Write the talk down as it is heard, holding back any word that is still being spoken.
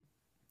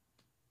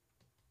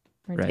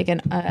We're Right.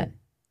 taking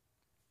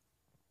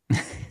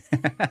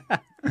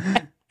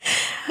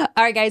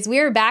All right, guys, we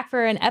are back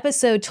for an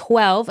episode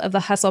 12 of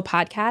the Hustle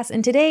Podcast.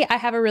 And today I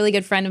have a really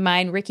good friend of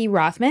mine, Ricky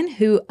Rothmann,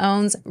 who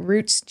owns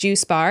Roots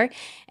Juice Bar.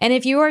 And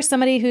if you are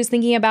somebody who's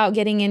thinking about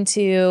getting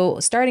into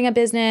starting a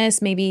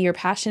business, maybe you're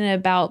passionate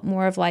about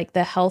more of like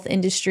the health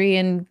industry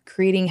and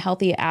creating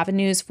healthy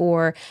avenues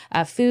for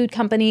food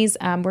companies,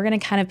 we're going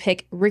to kind of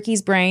pick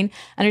Ricky's brain,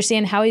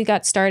 understand how he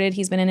got started.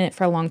 He's been in it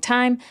for a long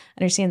time,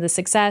 understand the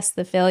success,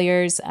 the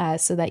failures,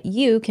 so that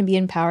you can be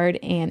empowered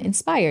and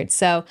inspired.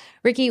 So,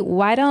 Ricky,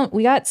 why don't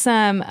we got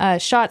some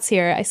shots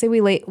here? I say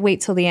we wait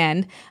till the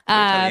end. Wait till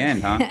the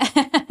end, huh?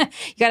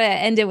 You got to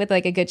end it with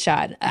like a good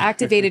shot.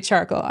 Activated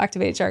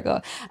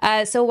charcoal.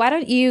 So why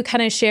don't you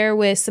kind of share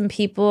with some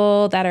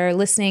people that are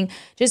listening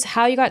just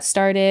how you got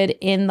started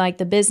in like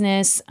the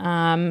business,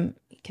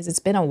 because it's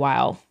been a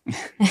while.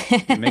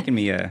 You're making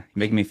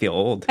me feel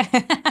old.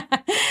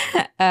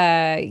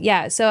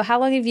 Yeah. So how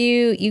long have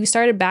you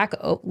started back?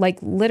 Like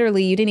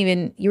literally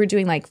you were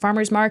doing like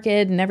farmer's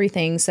market and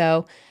everything.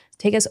 So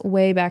take us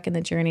way back in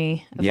the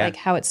journey of like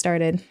how it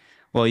started.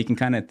 Well, you can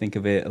kind of think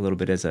of it a little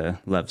bit as a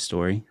love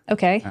story.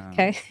 Okay.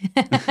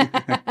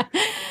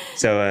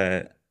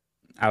 So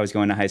I was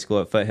going to high school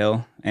at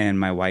Foothill, and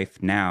my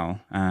wife now,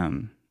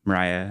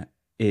 Mariiah,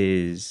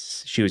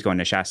 she was going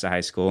to Shasta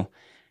High School,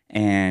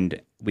 and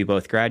we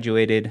both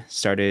graduated.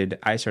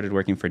 I started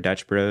working for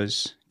Dutch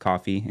Bros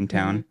Coffee in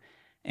town,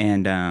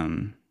 and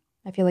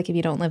I feel like if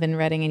you don't live in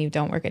Reading and you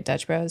don't work at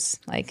Dutch Bros,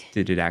 like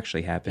did it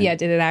actually happen? Yeah,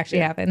 did it actually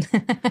happen?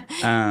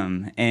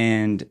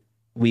 And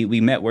we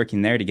met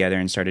working there together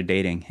and started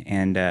dating,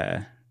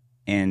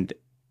 and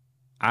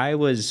I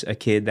was a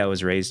kid that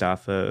was raised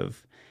off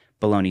of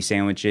bologna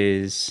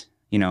sandwiches,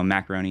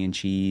 macaroni and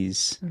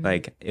cheese.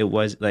 Like it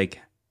was like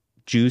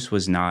juice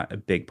was not a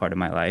big part of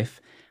my life,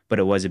 but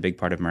it was a big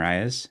part of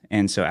Mariah's.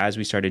 And so as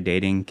we started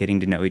dating, getting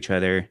to know each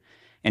other,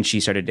 and she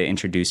started to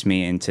introduce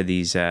me into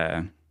these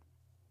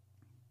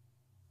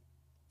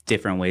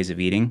different ways of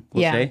eating,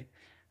 we'll say,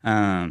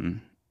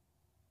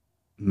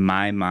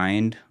 my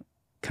mind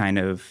kind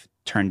of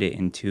turned it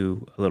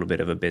into a little bit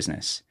of a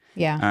business.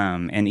 Yeah.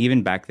 And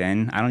even back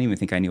then, I don't even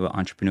think I knew what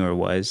entrepreneur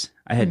was.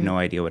 I had no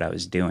idea what I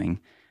was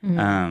doing.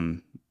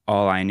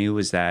 All I knew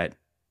was that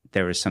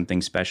there was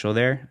something special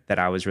there that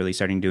I was really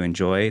starting to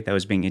enjoy, that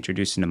was being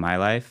introduced into my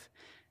life,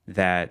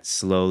 that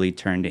slowly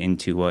turned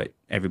into what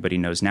everybody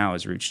knows now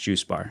as Roots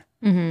Juice Bar.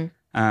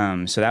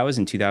 So that was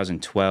in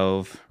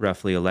 2012,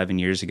 roughly 11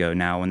 years ago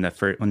now, when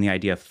the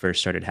idea first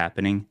started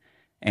happening.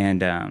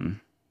 And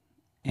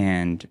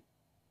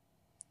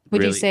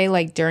would really, you say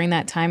like during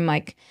that time,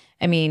 like,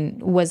 I mean,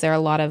 was there a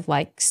lot of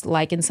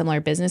like in similar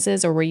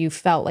businesses, or where you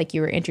felt like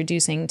you were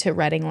introducing to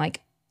Reading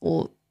like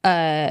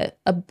a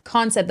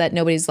concept that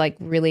nobody's like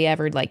really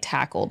ever like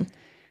tackled?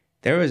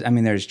 there's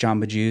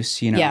Jamba Juice,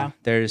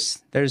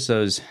 there's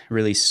those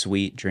really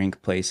sweet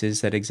drink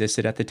places that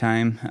existed at the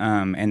time.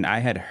 And I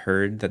had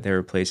heard that there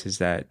were places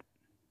that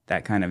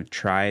kind of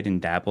tried and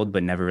dabbled,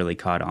 but never really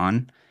caught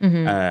on.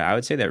 I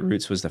would say that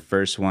Roots was the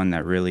first one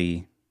that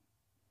really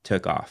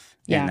took off,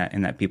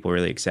 and that people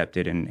really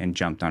accepted and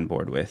jumped on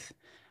board with.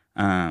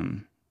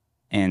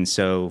 And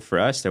so for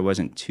us, there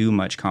wasn't too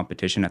much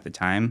competition at the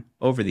time.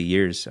 Over the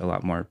years, a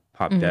lot more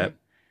popped up.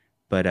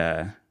 But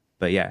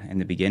yeah, in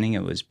the beginning,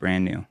 it was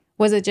brand new.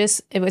 Was it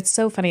just, it's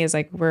so funny is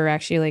like, we're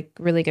actually like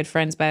really good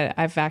friends, but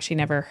I've actually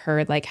never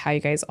heard like how you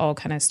guys all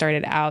kind of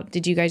started out.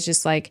 Did you guys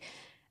just like,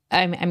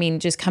 I mean,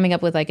 just coming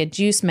up with like a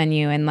juice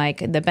menu and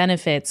like the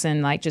benefits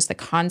and like just the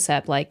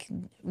concept, like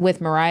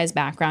with Mariah's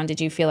background, did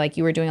you feel like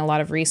you were doing a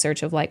lot of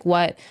research of like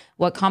what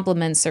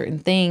complements certain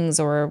things,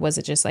 or was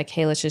it just like,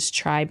 hey, let's just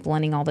try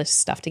blending all this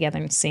stuff together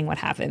and seeing what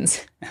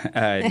happens?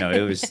 No,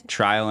 it was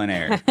trial and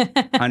error,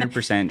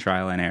 100%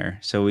 trial and error.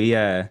 So we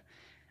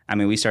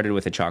started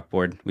with a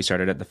chalkboard. We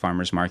started at the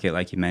farmer's market,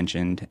 like you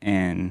mentioned,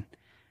 and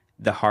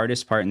the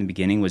hardest part in the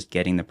beginning was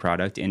getting the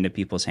product into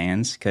people's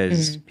hands,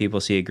 because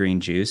people see a green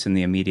juice and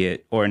the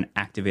immediate, or an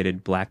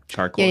activated black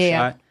charcoal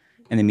shot,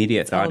 and the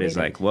immediate thought is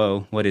like,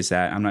 whoa, what is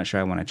that? I'm not sure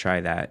I want to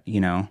try that,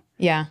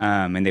 Yeah.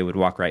 And they would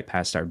walk right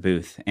past our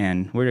booth,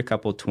 and we're a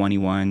couple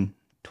 21,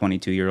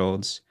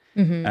 22-year-olds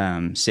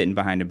sitting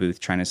behind a booth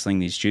trying to sling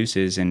these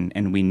juices,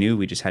 and we knew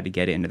we just had to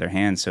get it into their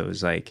hands. So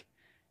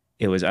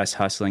it was us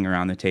hustling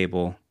around the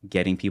table,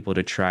 getting people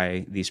to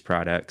try these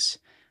products,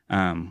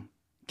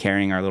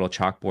 carrying our little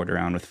chalkboard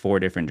around with 4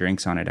 different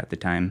drinks on it at the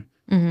time,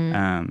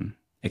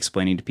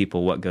 explaining to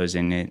people what goes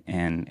in it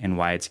and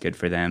why it's good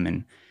for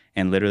them.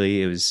 And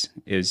literally it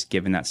was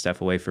giving that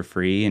stuff away for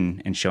free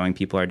and showing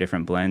people our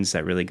different blends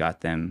that really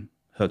got them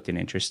hooked and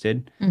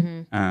interested.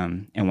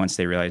 And once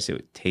they realized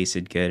it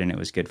tasted good and it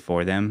was good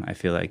for them, I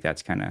feel like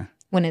that's kind of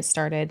when it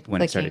started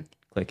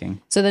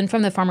clicking. So then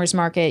from the farmer's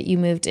market, you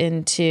moved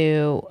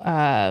into,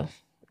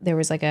 there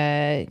was like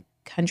a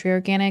Country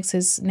Organics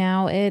is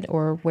now it,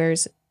 or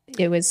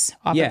it was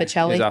off of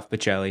Bocelli? It was off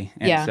Bocelli.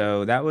 And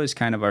so that was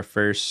kind of our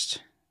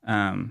first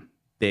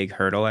big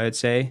hurdle, I would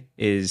say,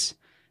 is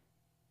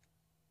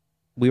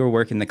we were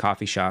working the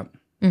coffee shop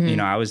You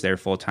know, I was there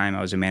full time.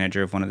 I was a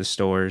manager of one of the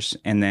stores.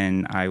 And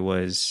then I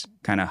was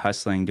kind of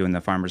hustling doing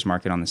the farmer's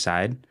market on the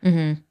side.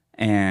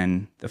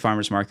 And the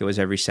farmer's market was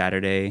every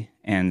Saturday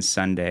and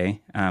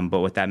Sunday. But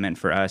what that meant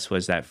for us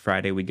was that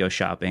Friday we'd go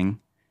shopping.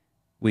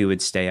 We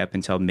would stay up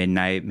until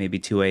midnight, maybe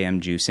 2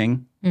 a.m.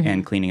 juicing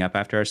and cleaning up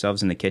after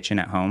ourselves in the kitchen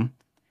at home.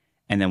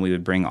 And then we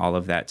would bring all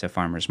of that to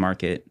farmer's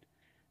market,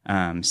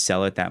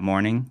 sell it that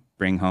morning,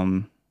 bring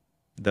home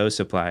those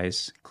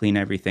supplies, clean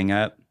everything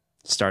up,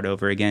 start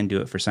over again, do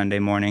it for Sunday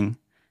morning,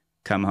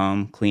 come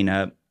home, clean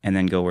up, and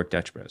then go work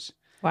Dutch Bros.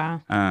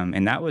 Wow.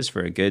 And that was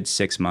for a good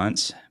 6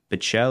 months.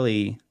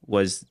 Bocelli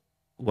was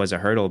a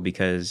hurdle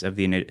because of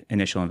the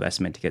initial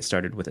investment to get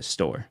started with a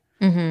store.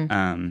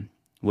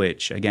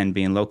 Which, again,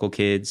 being local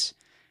kids,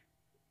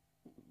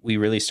 we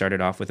really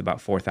started off with about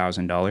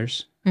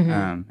 $4,000.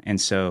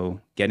 And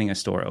so getting a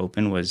store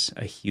open was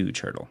a huge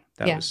hurdle.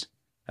 That was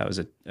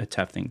a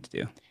tough thing to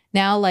do.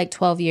 Now, like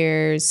 12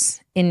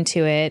 years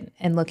into it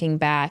and looking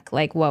back,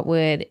 like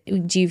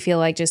do you feel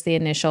like just the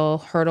initial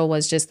hurdle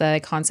was just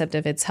the concept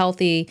of it's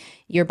healthy,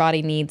 your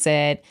body needs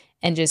it?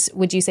 And just,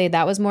 would you say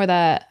that was more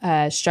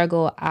the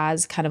struggle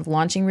as kind of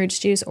launching Roots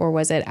Juice, or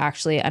was it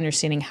actually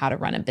understanding how to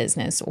run a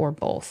business, or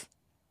both?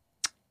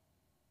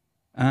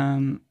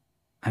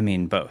 I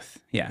mean, both.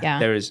 Yeah.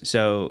 There's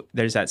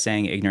that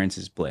saying, ignorance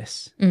is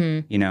bliss.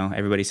 You know,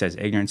 everybody says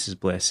ignorance is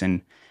bliss.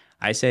 And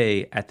I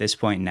say at this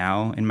point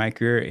now in my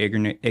career,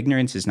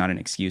 ignorance is not an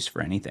excuse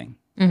for anything.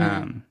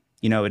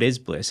 You know, it is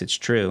bliss. It's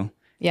true.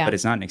 Yeah. But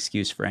it's not an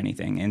excuse for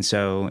anything. And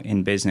so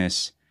in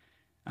business,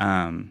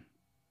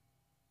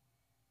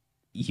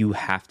 you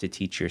have to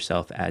teach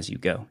yourself as you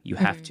go. You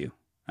have to.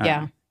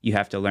 You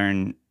have to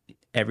learn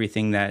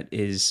everything that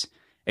is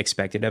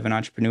expected of an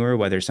entrepreneur,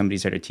 whether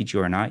somebody's there to teach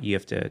you or not. You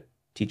have to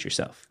teach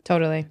yourself.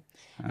 Totally.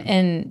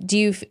 And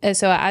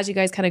so as you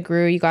guys kind of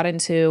grew, you got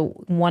into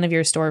one of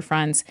your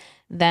storefronts,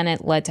 then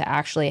it led to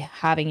actually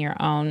having your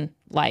own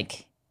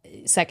like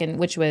second,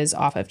 which was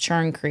off of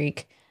Churn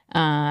Creek,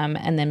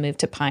 and then moved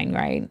to Pine,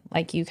 right?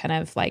 Like you kind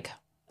of like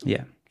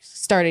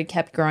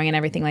kept growing and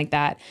everything like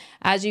that.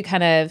 As you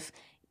kind of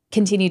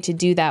continue to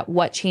do that,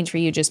 what changed for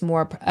you? Just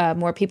more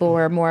people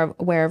were more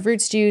aware of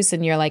Roots Juice,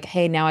 and you're like,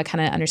 hey, now I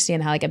kind of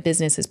understand how like a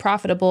business is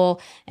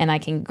profitable and I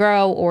can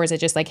grow? Or is it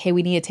just like, hey,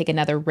 we need to take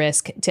another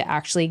risk to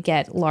actually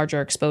get larger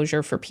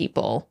exposure for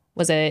people?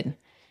 Was it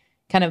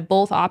kind of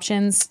both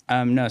options?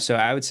 No. So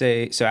I would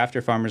say,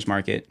 after farmer's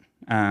market,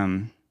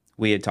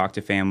 we had talked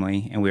to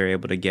family and we were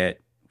able to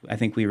get, I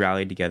think we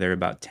rallied together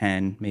about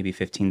 $10,000, maybe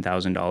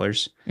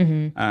 $15,000.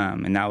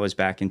 And that was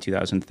back in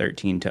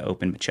 2013 to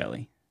open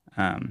Bocelli.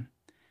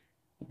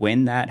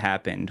 When that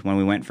happened, when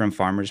we went from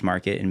farmer's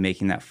market and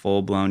making that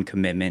full-blown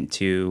commitment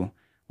to,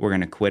 we're going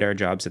to quit our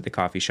jobs at the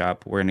coffee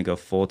shop, we're going to go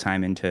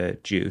full-time into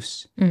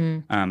juice,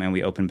 and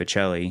we opened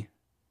Bocelli,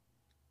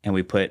 and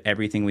we put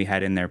everything we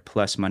had in there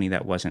plus money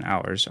that wasn't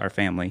ours, our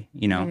family,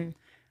 you know.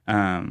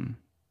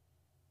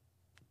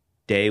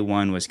 Day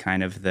one was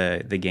kind of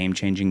the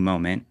game-changing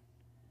moment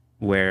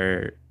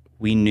where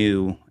we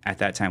knew, at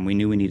that time, we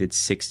needed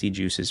 60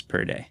 juices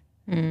per day.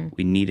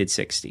 We needed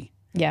 60.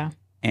 Yeah.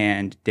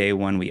 And day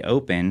one we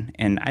open,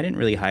 and I didn't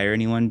really hire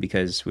anyone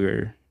because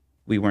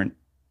we weren't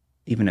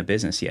even a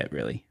business yet,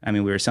 really. I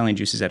mean, we were selling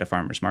juices at a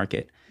farmer's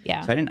market.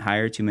 Yeah. So I didn't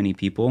hire too many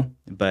people,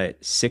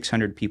 but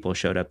 600 people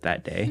showed up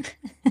that day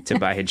to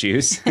buy a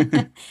juice.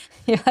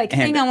 You're like,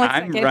 hang on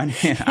one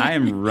second. I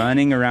am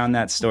running around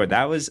that store.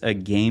 That was a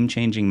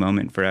game-changing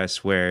moment for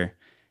us where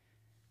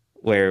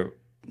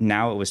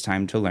now it was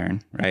time to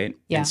learn, right?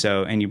 Yeah.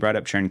 And you brought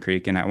up Churn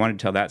Creek, and I want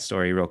to tell that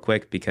story real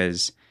quick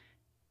because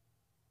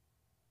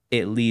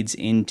it leads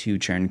into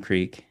Churn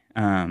Creek,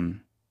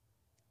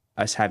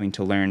 us having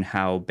to learn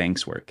how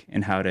banks work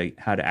and how to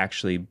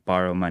actually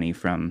borrow money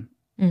from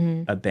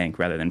a bank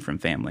rather than from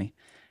family.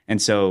 And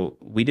so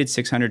we did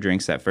 600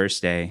 drinks that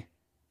first day.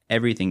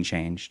 Everything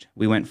changed.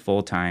 We went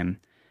full time.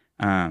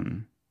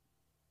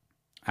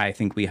 I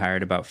think we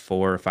hired about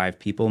 4 or 5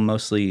 people,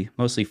 mostly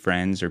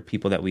friends or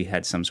people that we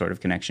had some sort of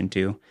connection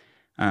to.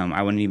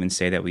 I wouldn't even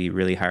say that we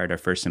really hired our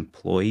first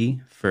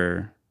employee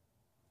for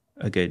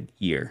a good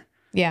year.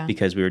 Yeah.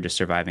 Because we were just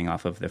surviving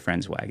off of the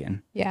friend's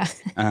wagon. Yeah.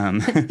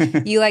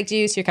 You like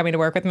juice, you're coming to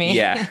work with me.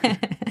 Yeah.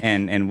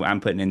 And I'm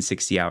putting in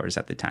 60 hours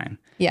at the time.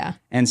 Yeah.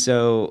 And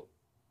so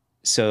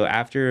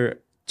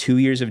after 2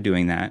 years of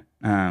doing that,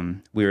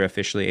 we were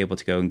officially able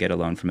to go and get a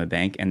loan from a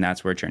bank. And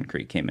that's where Churn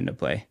Creek came into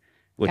play,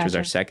 which was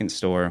our second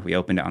store. We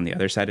opened it on the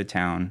other side of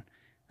town.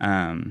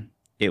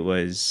 It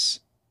was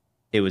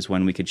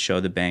when we could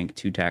show the bank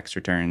 2 tax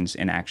returns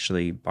and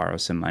actually borrow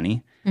some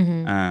money,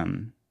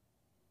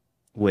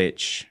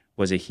 which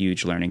was a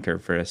huge learning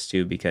curve for us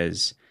too,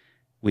 because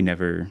we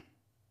never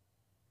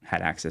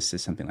had access to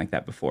something like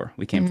that before.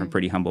 We came from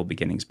pretty humble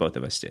beginnings. Both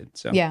of us did.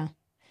 So yeah.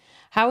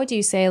 How would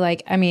you say,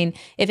 like, I mean,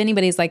 if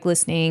anybody's like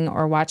listening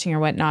or watching or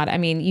whatnot, I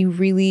mean, you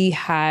really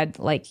had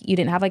like, you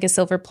didn't have like a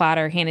silver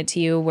platter handed to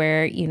you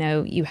where, you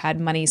know, you had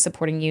money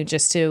supporting you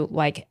just to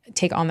like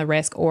take on the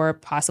risk or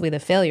possibly the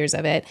failures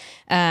of it.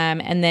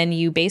 And then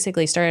you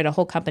basically started a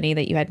whole company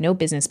that you had no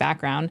business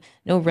background,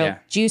 no real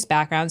juice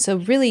background. So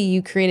really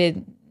you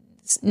created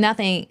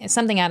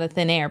something out of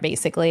thin air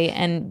basically,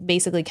 and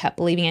basically kept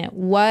believing it.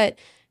 What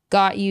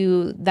got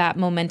you that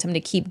momentum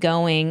to keep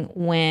going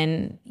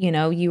when, you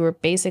know, you were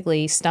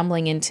basically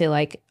stumbling into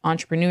like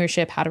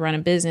entrepreneurship, how to run a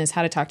business,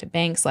 how to talk to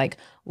banks? Like,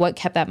 what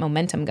kept that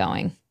momentum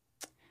going?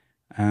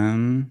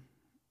 I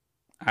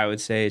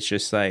would say it's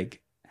just like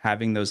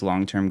having those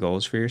long-term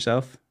goals for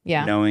yourself.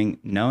 Yeah.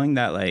 Knowing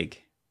that,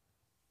 like,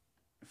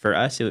 for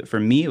us, for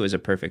me, it was a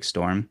perfect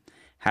storm.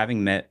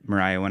 Having met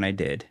Mariiah when I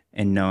did,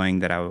 and knowing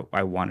that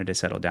I wanted to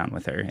settle down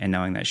with her, and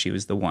knowing that she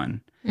was the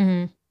one,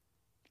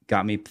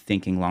 got me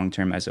thinking long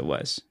term as it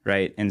was,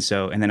 right? And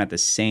then at the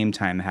same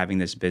time, having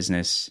this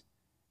business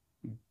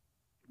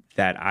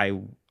that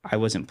I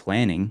wasn't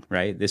planning,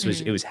 right? This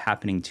was it was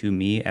happening to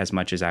me as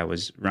much as I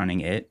was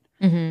running it.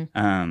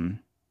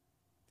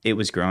 It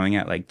was growing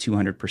at like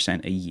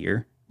 200% a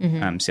year.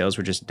 Sales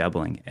were just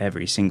doubling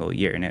every single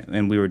year,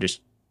 and we were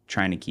just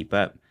trying to keep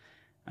up.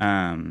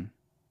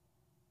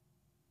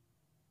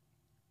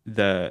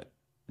 The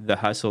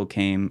hustle,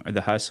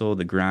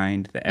 the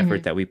grind, the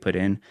effort that we put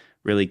in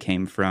really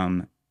came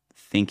from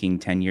thinking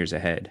 10 years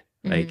ahead.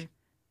 Like,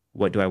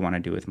 what do I want to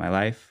do with my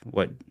life?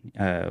 What,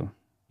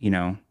 you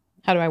know,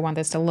 how do I want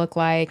this to look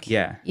like?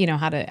 Yeah. You know,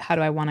 how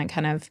do I want to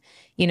kind of,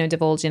 you know,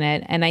 divulge in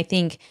it? And I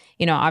think,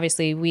 you know,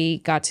 obviously we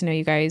got to know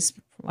you guys,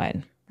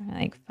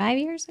 like 5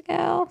 years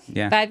ago?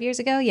 Yeah. 5 years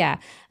ago? Yeah.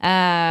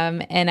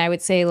 And I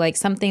would say like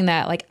something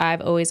that like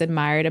I've always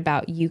admired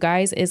about you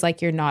guys is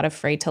like you're not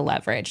afraid to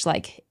leverage.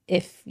 Like,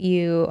 if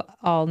you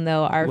all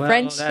know our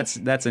friendship.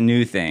 That's a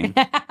new thing.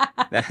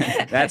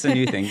 That's a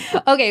new thing.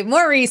 Okay,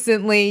 more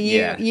recently,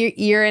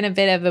 you're in a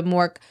bit of a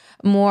more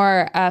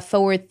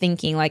forward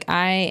thinking. Like,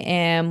 I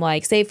am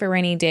like Save for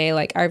Rainy Day.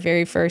 Like, our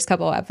very first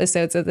couple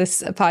episodes of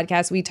this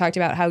podcast, we talked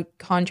about how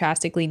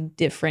contrastically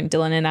different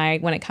Dylan and I,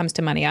 when it comes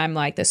to money. I'm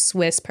like the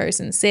Swiss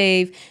person,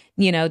 save,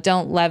 you know,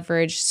 don't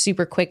leverage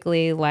super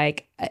quickly.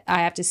 Like,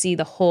 I have to see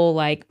the whole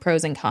like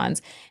pros and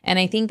cons. And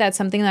I think that's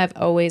something that I've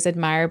always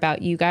admired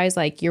about you guys.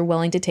 Like, you're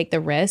willing to take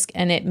the risk,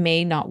 and it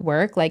may not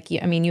work. Like,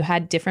 I mean, you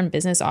had different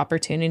business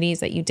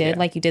opportunities that you did,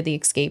 like you did the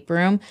escape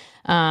room.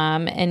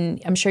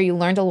 And I'm sure you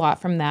learned a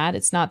lot from that.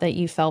 It's not that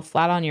you fell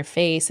flat on your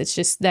face. It's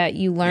just that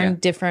you learned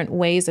different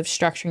ways of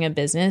structuring a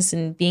business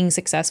and being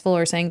successful,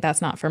 or saying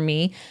that's not for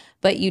me.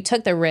 But you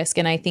took the risk,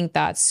 and I think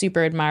that's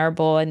super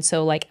admirable. And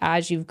so, like,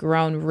 as you've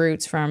grown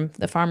roots from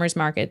the farmer's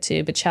market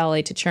to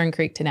Bocelli to Churn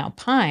Creek to now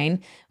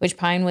Pine, which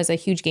Pine was a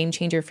huge game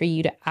changer for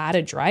you to add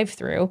a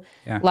drive-through.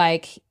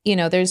 Like, you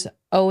know, there's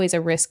always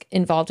a risk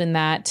involved in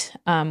that,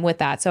 with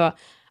that. So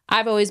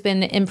I've always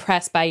been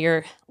impressed by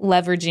your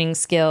leveraging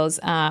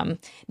skills.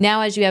 Now,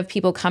 as you have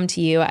people come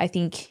to you, I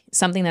think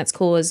something that's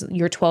cool is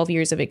your 12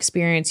 years of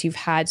experience. You've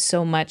had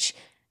so much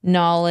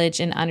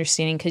knowledge and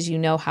understanding, because you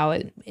know how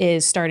it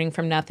is starting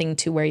from nothing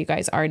to where you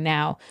guys are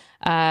now.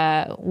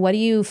 What do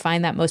you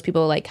find that most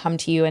people like come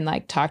to you and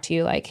like talk to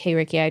you like, hey,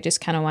 Ricky, I just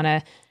kind of want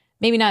to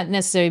maybe not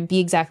necessarily be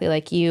exactly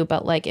like you,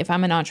 but like, if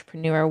I'm an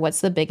entrepreneur,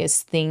 what's the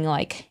biggest thing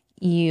like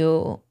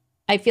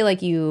I feel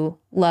like you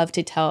love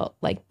to tell,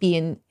 like,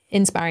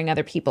 inspiring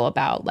other people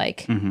about,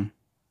 like.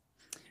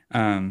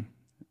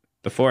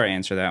 Before I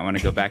answer that, I want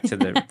to go back to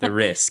the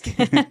risk.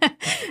 A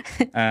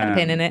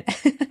pin in it.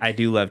 I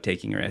do love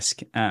taking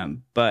risk,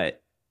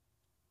 but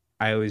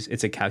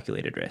it's a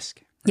calculated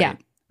risk. Right? Yeah.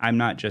 I'm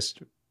not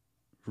just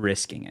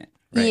risking it.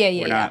 Right?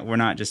 Yeah. We're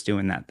not just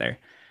doing that there.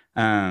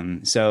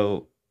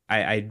 So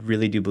I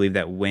really do believe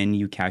that when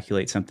you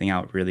calculate something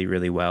out really,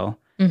 really well,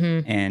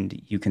 and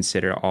you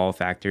consider all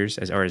factors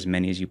as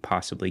many as you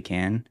possibly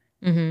can,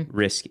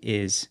 risk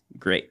is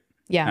great.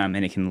 Yeah. And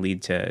it can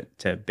lead to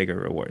bigger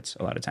rewards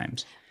a lot of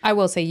times. I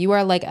will say you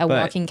are like a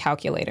walking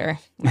calculator.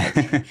 Like,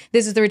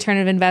 this is the return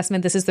of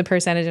investment. This is the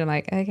percentage. I'm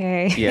like,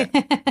 okay. Yeah.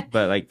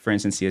 But like, for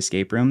instance, the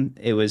escape room,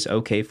 it was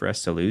okay for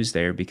us to lose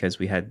there because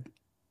we had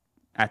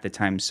at the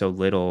time so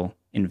little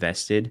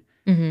invested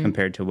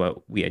compared to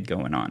what we had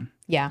going on.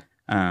 Yeah.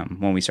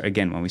 When we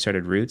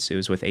started Roots, it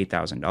was with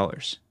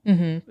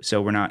 $8,000.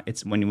 So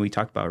when we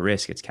talk about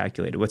risk, it's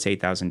calculated. What's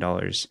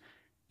 $8,000?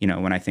 You know,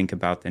 when I think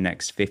about the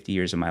next 50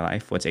 years of my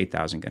life, what's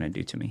 8,000 going to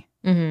do to me?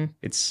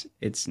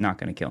 It's not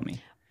going to kill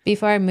me.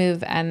 Before I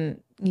move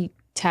and you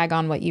tag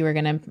on what you were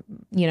going to,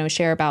 you know,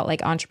 share about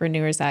like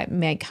entrepreneurs that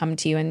may come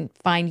to you and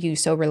find you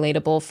so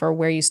relatable for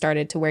where you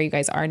started to where you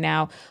guys are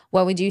now,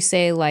 what would you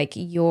say, like,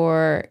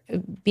 you're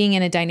being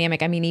in a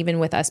dynamic? I mean, even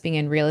with us being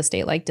in real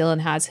estate, like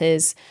Dylan has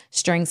his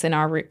strengths in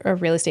our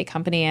real estate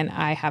company and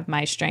I have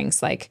my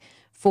strengths. Like,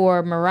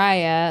 for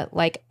Mariiah,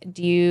 like,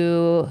 do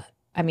you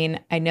I mean,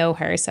 I know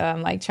her, so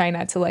I'm like trying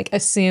not to like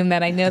assume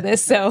that I know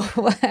this. So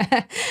for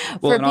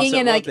being also,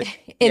 in like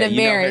in a you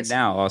marriage, know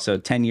her now also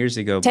 10 years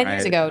ago, 10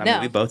 years ago, I no.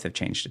 mean, we both have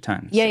changed a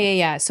ton.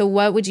 Yeah. So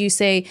what would you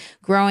say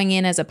growing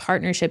in as a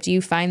partnership? Do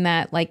you find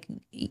that like,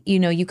 you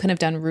know, you couldn't have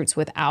done Roots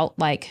without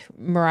like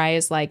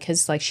Mariah's like,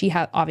 cause like she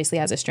obviously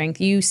has a strength.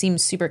 You seem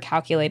super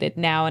calculated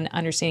now and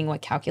understanding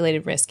what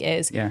calculated risk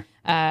is. Yeah.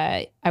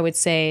 I would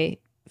say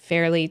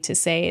fairly to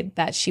say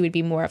that she would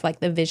be more of like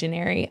the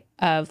visionary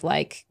of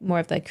like more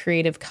of the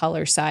creative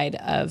color side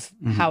of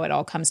how it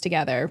all comes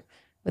together.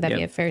 Would that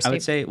be a fair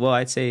statement?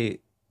 I'd say,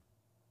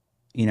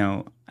 you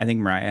know, I think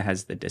Mariiah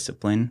has the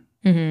discipline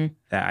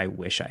that I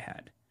wish I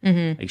had.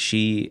 Like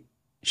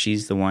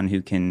she's the one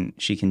who can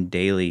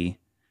daily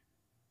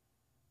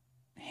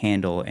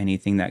handle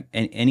anything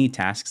any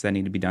tasks that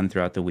need to be done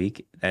throughout the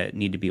week that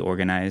need to be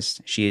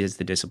organized. She has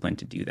the discipline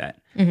to do that.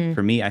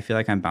 For me, I feel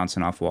like I'm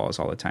bouncing off walls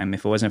all the time.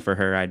 If it wasn't for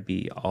her, I'd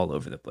be all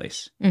over the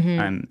place.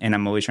 And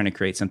I'm always trying to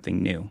create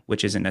something new,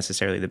 which isn't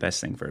necessarily the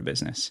best thing for a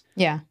business.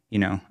 Yeah. You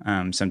know,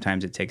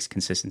 sometimes it takes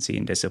consistency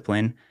and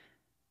discipline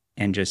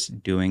and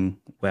just doing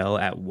well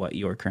at what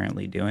you're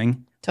currently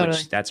doing. Totally.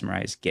 Which that's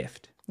Mariah's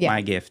gift. Yeah.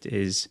 My gift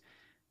is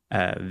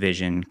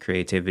vision,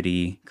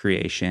 creativity,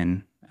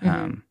 creation,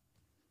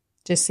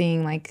 just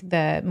seeing like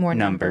the more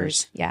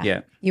numbers. Yeah.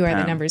 Yeah. You are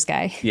the numbers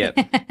guy. Yep.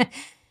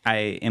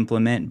 I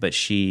implement, but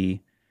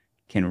she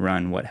can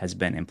run what has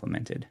been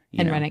implemented.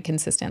 And run it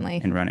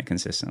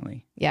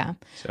consistently. Yeah.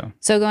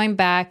 So going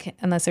back,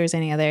 unless there's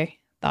any other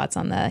thoughts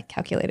on the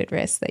calculated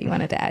risk that you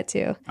wanted to add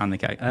to. On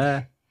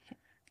the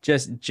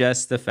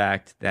just the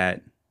fact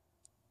that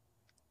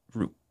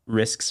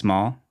risk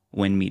small,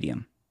 win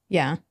medium.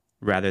 Yeah.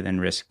 Rather than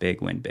risk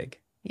big, win big.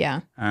 Yeah.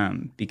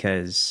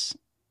 Because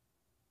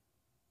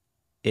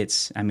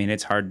it's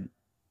hard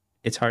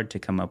to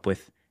come up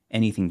with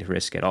anything to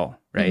risk at all,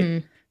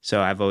 right?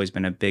 So I've always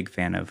been a big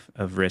fan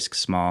of risk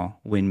small,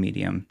 win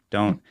medium.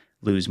 Don't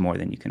lose more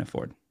than you can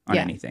afford on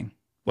anything.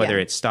 Whether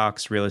it's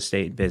stocks, real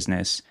estate,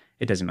 business,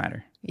 it doesn't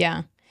matter.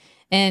 Yeah.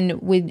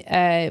 And with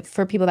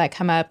for people that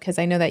come up, because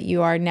I know that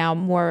you are now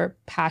more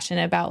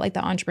passionate about like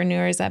the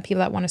entrepreneurs, that people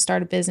that want to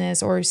start a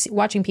business or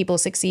watching people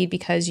succeed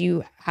because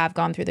you have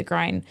gone through the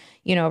grind,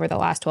 you know, over the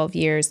last 12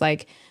 years,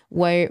 like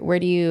where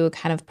do you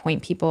kind of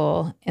point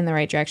people in the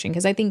right direction?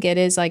 Because I think it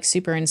is like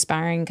super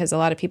inspiring because a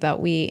lot of people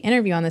that we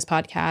interview on this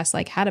podcast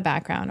like had a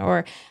background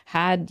or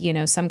had, you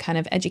know, some kind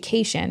of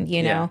education,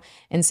 you know,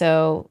 and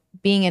so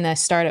being in a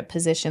startup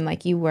position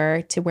like you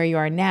were to where you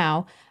are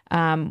now,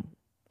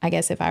 I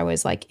guess if I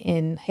was like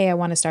hey, I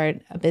want to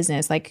start a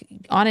business, like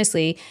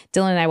honestly,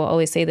 Dylan and I will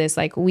always say this,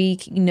 like we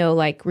know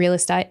like real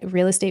estate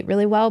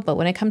really well, but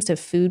when it comes to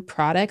food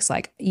products,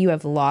 like you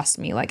have lost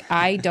me. Like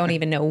I don't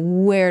even know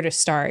where to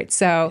start.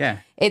 So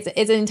it's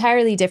an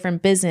entirely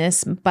different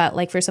business, but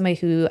like for somebody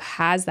who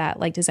has that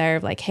like desire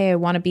of like, hey, I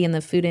want to be in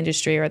the food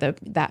industry or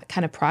that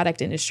kind of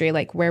product industry,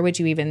 like where would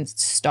you even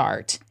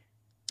start?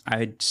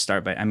 I'd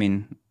start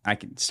I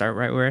could start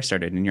right where I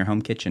started, in your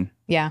home kitchen.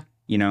 Yeah.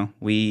 You know,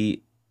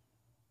 we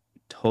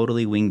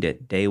totally winged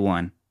it day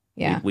one.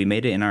 Yeah. We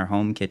made it in our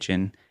home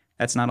kitchen.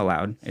 That's not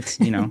allowed. It's,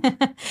 and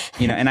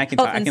I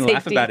can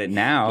laugh about it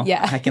now.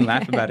 Yeah. I can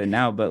laugh about it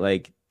now, but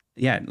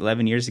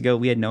 11 years ago,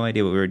 we had no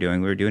idea what we were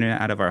doing. We were doing it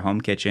out of our home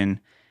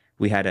kitchen.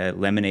 We had a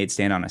lemonade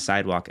stand on a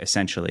sidewalk,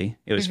 essentially.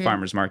 It was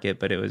farmer's market,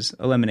 but it was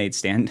a lemonade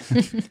stand.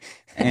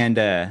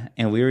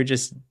 And we were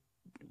just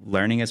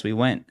learning as we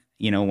went.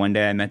 You know, one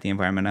day I met the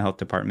environmental health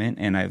department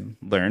and I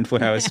learned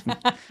what I was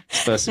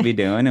supposed to be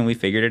doing, and we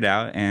figured it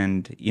out.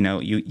 And, you know,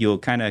 you'll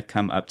kind of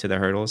come up to the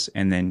hurdles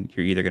and then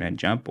you're either going to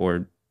jump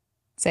or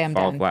say I'm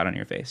fall done. flat on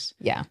your face.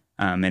 Yeah.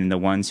 And the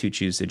ones who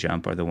choose to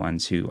jump are the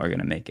ones who are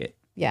going to make it.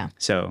 Yeah.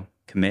 So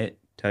commit,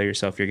 tell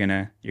yourself you're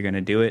going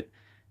to do it,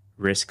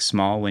 risk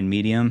small, win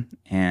medium,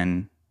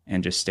 and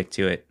just stick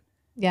to it.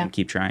 Yeah. And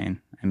keep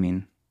trying.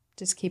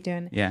 Just keep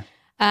doing it. Yeah.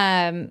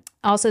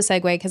 Also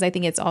segue, because I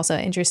think it's also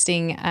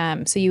interesting.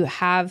 So you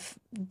have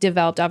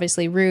developed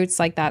obviously Roots,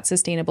 like that's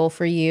sustainable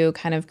for you,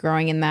 kind of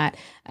growing in that.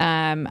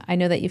 I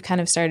know that you've kind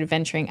of started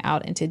venturing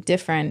out into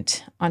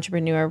different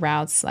entrepreneur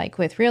routes, like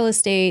with real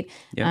estate,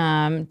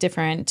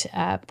 different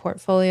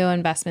portfolio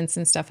investments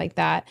and stuff like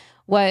that.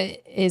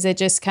 What is it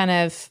just kind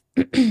of,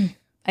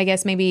 I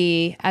guess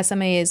maybe as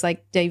somebody is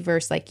like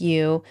diverse like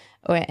you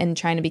and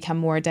trying to become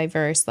more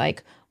diverse,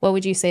 like what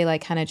would you say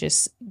like kind of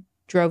just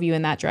drove you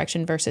in that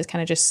direction versus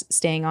kind of just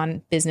staying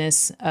on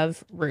business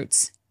of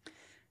Roots?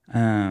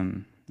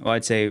 Well,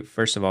 I'd say,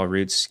 first of all,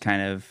 Roots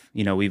kind of,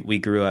 we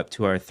grew up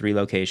to our 3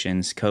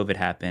 locations. COVID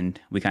happened.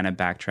 We kind of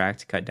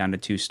backtracked, cut down to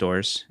 2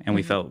 stores. And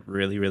we felt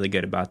really, really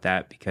good about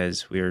that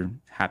because we were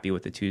happy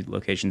with the 2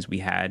 locations we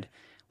had.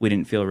 We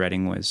didn't feel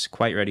Reading was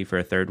quite ready for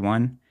a 3rd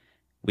one.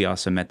 We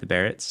also met the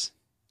Barretts.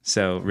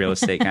 So real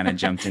estate kind of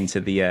jumped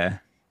into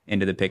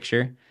the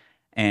picture.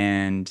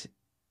 And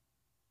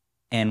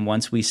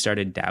once we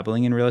started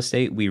dabbling in real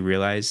estate, we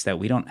realized that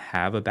we don't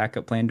have a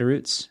backup plan to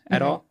Roots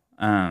at all.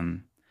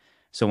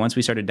 So once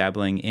we started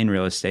dabbling in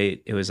real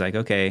estate, it was like,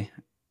 okay,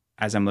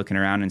 as I'm looking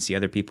around and see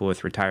other people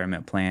with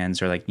retirement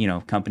plans, or like,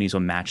 companies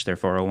will match their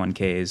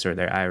 401ks or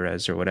their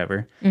IRAs or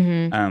whatever.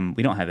 Mm-hmm.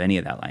 We don't have any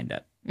of that lined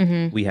up.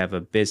 Mm-hmm. We have a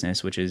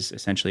business, which is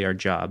essentially our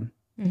job.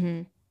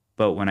 Mm-hmm.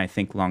 But when I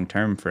think long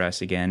term for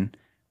us again,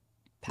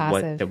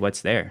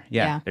 what's there?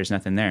 Yeah, there's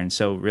nothing there. And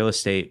so real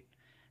estate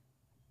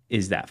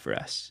is that for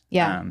us.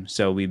 Yeah.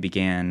 So we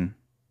began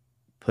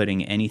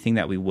putting anything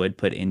that we would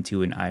put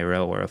into an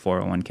IRA or a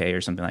 401k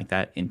or something like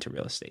that into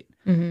real estate.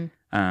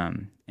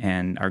 Mm-hmm.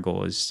 And our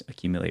goal is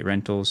accumulate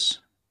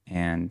rentals,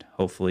 and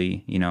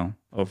hopefully,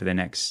 over the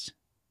next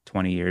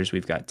 20 years,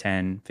 we've got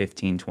 10,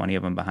 15, 20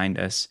 of them behind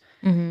us.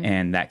 Mm-hmm.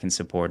 And that can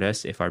support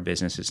us if our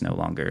business is no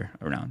longer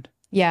around.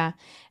 Yeah.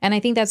 And I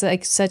think that's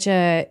like such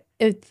a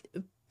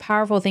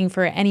powerful thing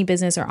for any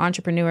business or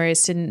entrepreneur,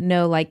 is to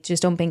know, like,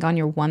 just don't bank on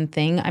your one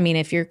thing. I mean,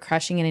 if you're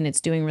crushing it and it's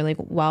doing really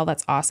well,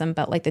 that's awesome.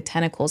 But like the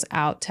tentacles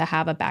out to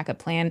have a backup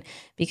plan,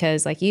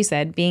 because like you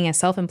said, being a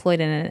self-employed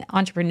and an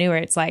entrepreneur,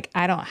 it's like,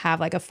 I don't have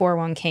like a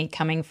 401k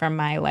coming from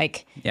my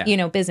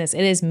business.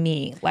 It is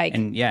me. Like,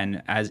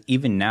 and as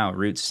even now,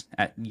 Roots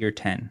at year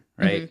 10,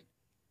 right? Mm-hmm.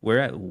 We're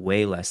at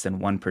way less than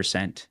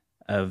 1%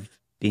 of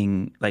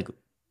being like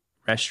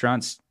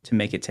restaurants to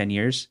make it 10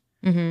 years.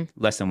 Mm-hmm.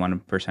 Less than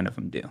 1% of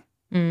them do.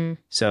 Mm.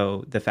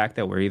 So the fact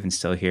that we're even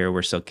still here,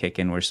 we're still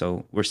kicking, we're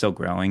still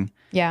growing.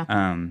 Yeah.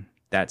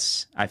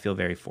 I feel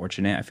very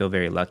fortunate. I feel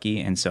very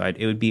lucky. And so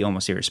it would be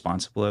almost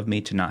irresponsible of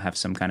me to not have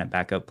some kind of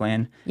backup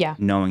plan. Yeah.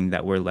 Knowing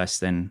that we're less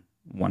than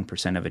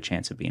 1% of a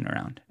chance of being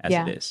around as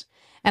it is.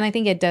 And I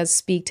think it does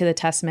speak to the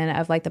testament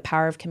of like the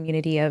power of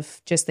community,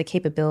 of just the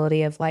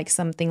capability of like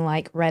something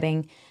like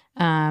Redding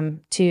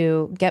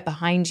to get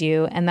behind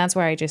you. And that's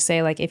where I just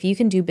say, like, if you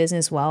can do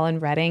business well in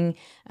Redding,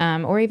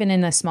 or even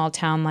in a small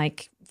town,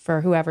 like,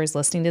 for whoever's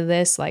listening to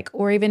this, like,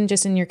 or even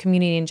just in your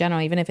community in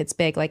general, even if it's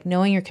big, like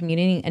knowing your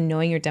community and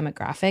knowing your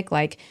demographic,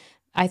 like,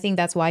 I think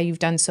that's why you've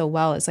done so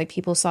well. It's like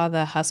people saw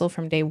the hustle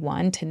from day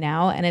one to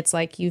now, and it's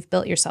like you've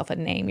built yourself a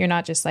name. You're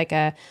not just like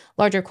a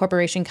larger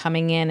corporation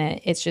coming in.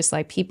 It's just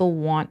like people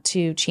want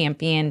to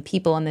champion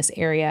people in this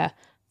area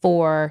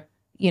for,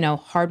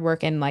 hard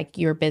work and like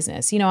your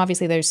business.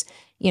 Obviously there's,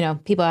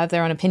 people have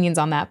their own opinions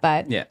on that,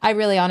 but I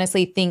really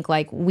honestly think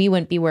like we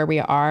wouldn't be where we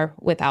are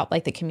without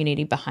like the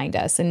community behind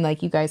us. And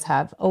like you guys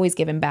have always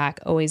given back,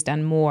 always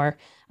done more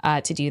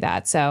to do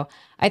that. So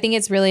I think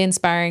it's really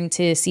inspiring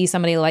to see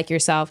somebody like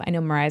yourself. I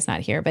know Mariah's not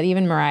here, but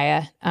even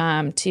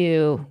Mariiah,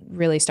 to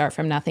really start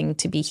from nothing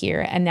to be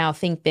here and now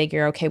think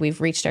bigger. Okay,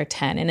 we've reached our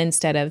 10. And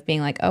instead of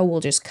being like, oh, we'll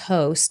just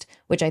coast,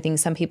 which I think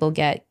some people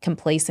get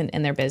complacent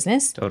in their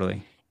business.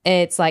 Totally.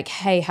 It's like,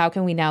 hey, how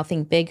can we now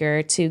think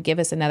bigger to give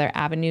us another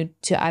avenue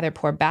to either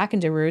pour back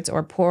into Roots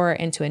or pour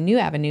into a new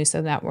avenue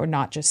so that we're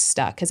not just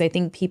stuck? Because I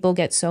think people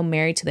get so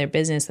married to their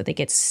business that they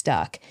get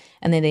stuck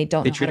and then they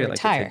don't know how to retire. They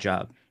treat it like it's a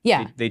job.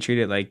 Yeah. They treat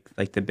it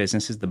like the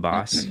business is the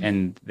boss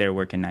and they're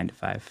working 9 to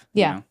 5.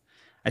 Yeah.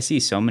 I see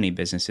so many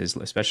businesses,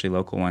 especially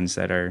local ones,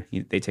 that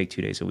they take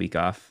 2 days a week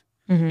off.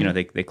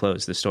 Mm-hmm. They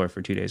close the store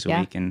for 2 days a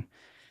week. And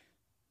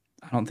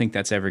I don't think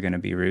that's ever going to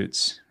be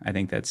Roots. I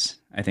think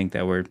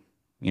that we're,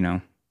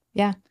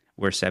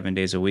 we're 7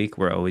 days a week.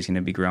 We're always going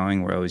to be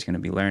growing. We're always going to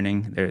be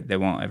learning. There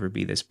won't ever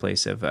be this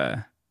place of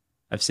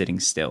sitting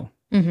still.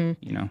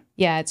 Mm-hmm.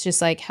 Yeah, it's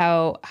just like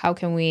how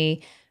can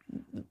we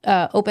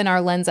open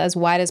our lens as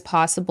wide as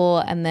possible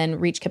and then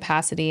reach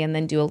capacity and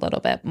then do a little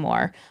bit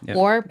more. Yep.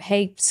 Or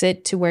hey,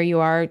 sit to where you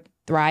are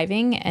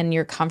thriving and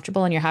you're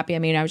comfortable and you're happy. I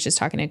mean, I was just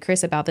talking to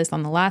Chris about this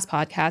on the last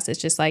podcast. It's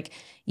just like,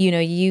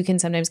 you can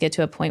sometimes get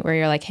to a point where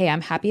you're like, hey,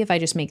 I'm happy if I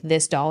just make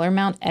this dollar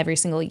amount every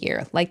single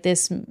year. Like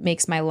this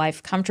makes my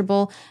life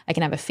comfortable. I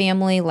can have a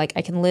family, like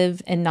I can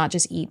live and not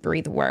just eat,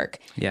 breathe, work.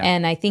 Yeah.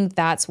 And I think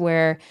that's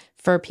where,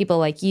 for people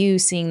like you,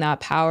 seeing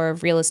that power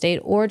of real estate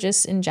or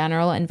just in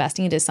general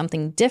investing into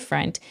something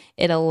different,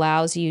 it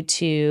allows you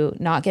to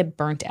not get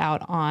burnt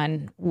out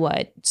on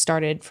what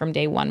started from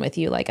day one with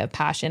you, like a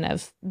passion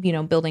of,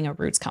 building a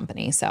Roots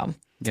company. So,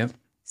 yep.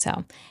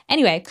 So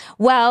anyway,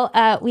 well,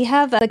 we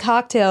have the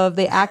cocktail of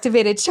the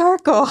activated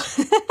charcoal.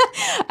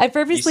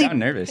 You sound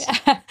nervous.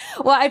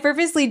 Well, I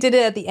purposely did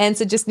it at the end,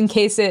 so just in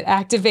case it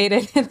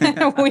activated, and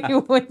then we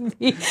wouldn't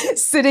be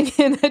sitting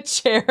in a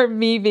chair,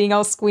 me being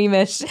all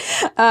squeamish.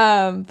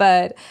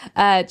 But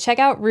check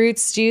out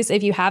Roots Juice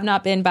if you have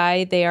not been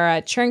by. They are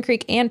at Churn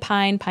Creek and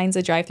Pine. Pine's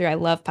a drive-through. I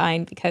love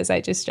Pine because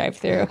I just drive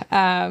through.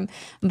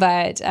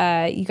 But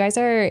you guys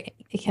are.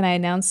 Can I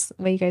announce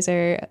what you guys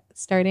are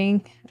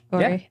starting?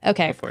 Yeah.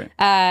 Okay. Go for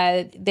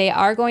it. They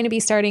are going to be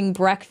starting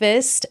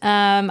breakfast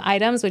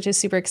items, which is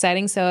super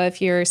exciting. So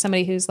if you're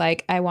somebody who's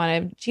like, I want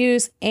a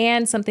juice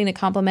and something to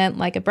complement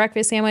like a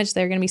breakfast sandwich,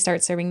 they're going to be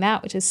start serving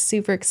that, which is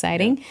super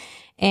exciting. Yeah.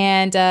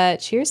 And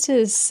cheers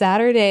to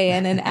Saturday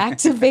and an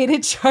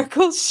activated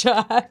charcoal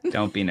shot.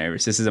 Don't be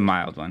nervous. This is a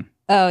mild one.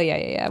 Oh,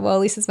 yeah. Well,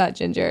 at least it's not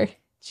ginger.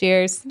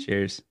 Cheers.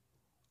 Cheers.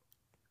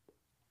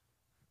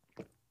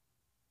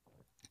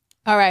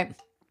 All right.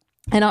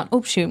 And on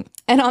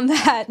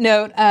that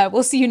note,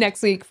 we'll see you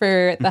next week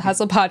for the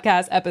Hustle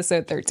Podcast,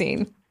 episode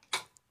 13.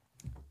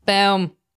 Boom.